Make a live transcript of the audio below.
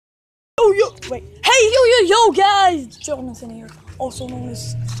Wait. Hey, yo, guys! Jonathan here, also known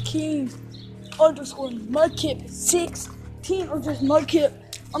as King_Mudkip16 or just Mudkip.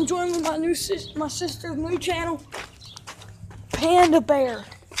 I'm joined with my sister's new channel, Panda Bear.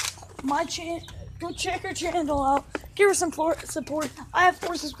 My channel, go check her channel out. Give her some support. I have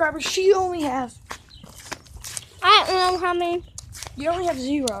 4 subscribers. She only has. I don't know how many. You only have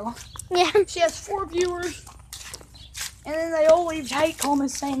 0. Yeah. She has 4 viewers. And then they all leave hate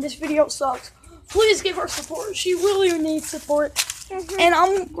comments saying this video sucks. Please give her support. She really needs support. And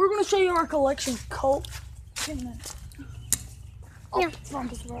we're gonna show you our collection. Colt. Yeah.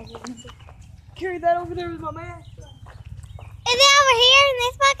 Carry that over there with my man. Is it over here in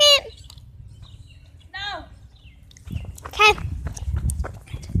this bucket? No. Okay.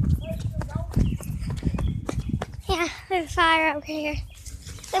 Yeah, there's a fire over here.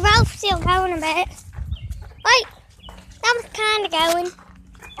 They're both still going a bit. Wait, that was kind of going.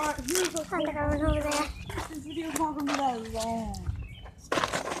 Alright, here's a Kind of going over there. This video's not gonna be that long.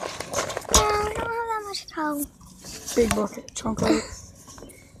 No, I don't have that much coal. Big bucket, chunk of it.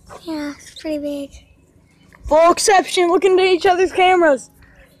 Yeah, it's pretty big. Full exception, looking at each other's cameras.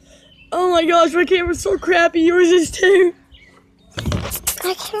 Oh my gosh, my camera's so crappy. Yours is too.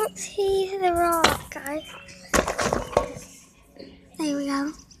 I can't see the rock, guys. There we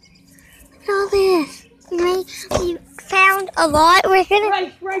go. Look at all this. We found a lot. We're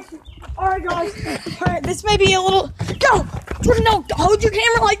gonna Race. Alright, guys. Alright, this may be a little. Go! Jordan, no, hold your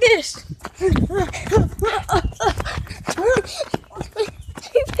camera like this.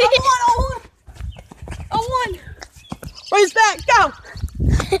 I won. Race back, go!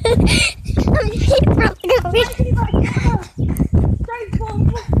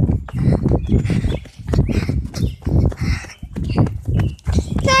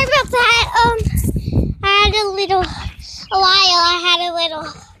 Sorry about that. I had a little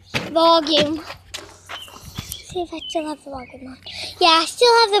volume. See if I still have the volume on. Yeah, I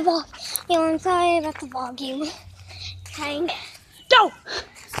still have the volume. I'm sorry about the volume. Dang. Go!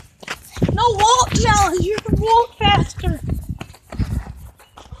 No walk challenge. You can walk faster.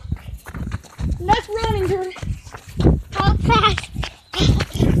 And that's running, Jordan. How fast?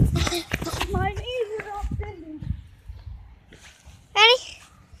 My knees are not bending. Ready?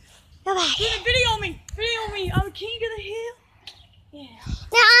 Go back. Jordan, video me. I'm king of the hill. Yeah.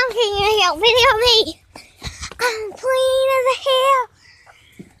 Now I'm king of the hill. Video me. I'm queen of the hill.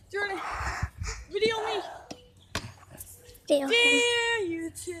 Jordan, video me. Video. Dare you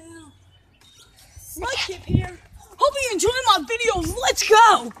to. Mudkip here. Hope you enjoy my videos. Let's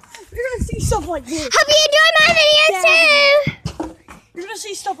go. You're gonna see stuff like this. Hope you enjoy my videos too. You're gonna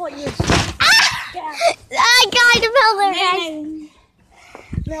see stuff like this. Ah! Yeah. I got the pillar, guys.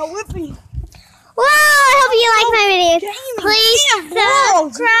 Now whip me. Whoa, I hope you like my videos. Please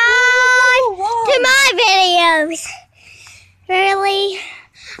subscribe to my videos. Really?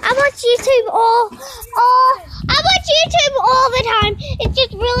 I watch YouTube all the time. It's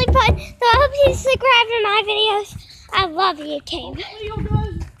just really fun. So I hope you subscribe to my videos. I love YouTube.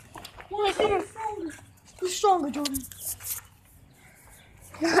 Who's stronger, Jordan?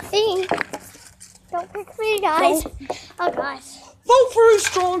 Not me. Don't pick me, guys. Oh, gosh. Vote for who's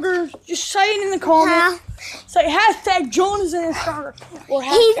stronger. Just say it in the comments. Say hashtag Jonathan is stronger. Or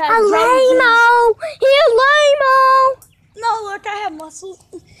hashtag He's a lame-o. He's a lame-o. No, look, I have muscles.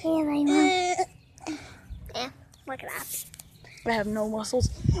 He's a lame-o. Yeah, look at that. I have no muscles.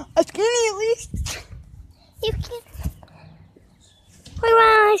 A skinny at least. You can. We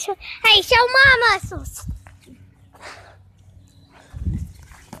want to show. Hey, show my muscles.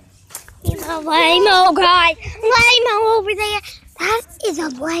 He's a lame-o, guy. Lame-o over there. That is a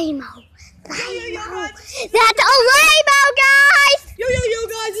lame-o. That's a lame-o, guys. Yo,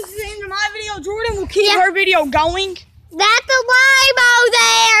 guys, this is the end of my video. Jordan will keep her video going. That's a lame-o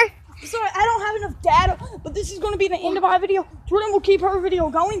there. Sorry, I don't have enough data, but this is going to be the end of my video. Jordan will keep her video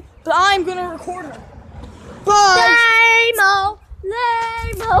going, but I'm going to record her. Bye. Lame-o.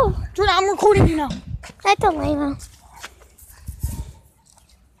 Lame-o. Jordan, I'm recording you now. That's a lame-o.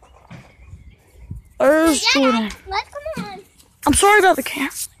 There's Jordan. Let's come on. I'm sorry about the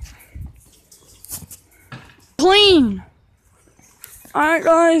camera. Clean. Alright,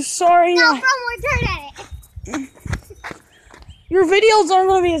 guys, sorry. No, from we're dirt at it. Your videos aren't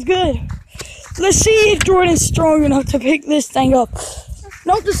going to be as good. Let's see if Jordan's strong enough to pick this thing up.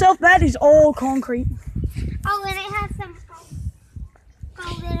 Note to self, that is all concrete. Oh, and it has some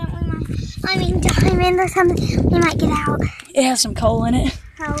gold in it. Diamond or something. We might get out. It has some coal in it.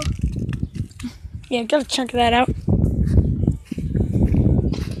 Oh. Yeah, gotta check that out.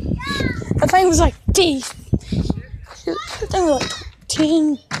 That thing was like, that thing was like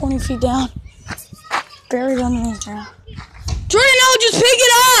 10 20 feet down. Buried underneath the ground. Jordan, no, just pick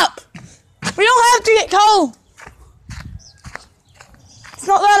it up! We don't have to get cold. It's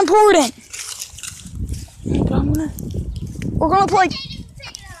not that important. But we're gonna play.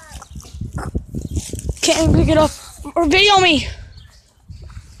 Can't even pick it up. Or video me.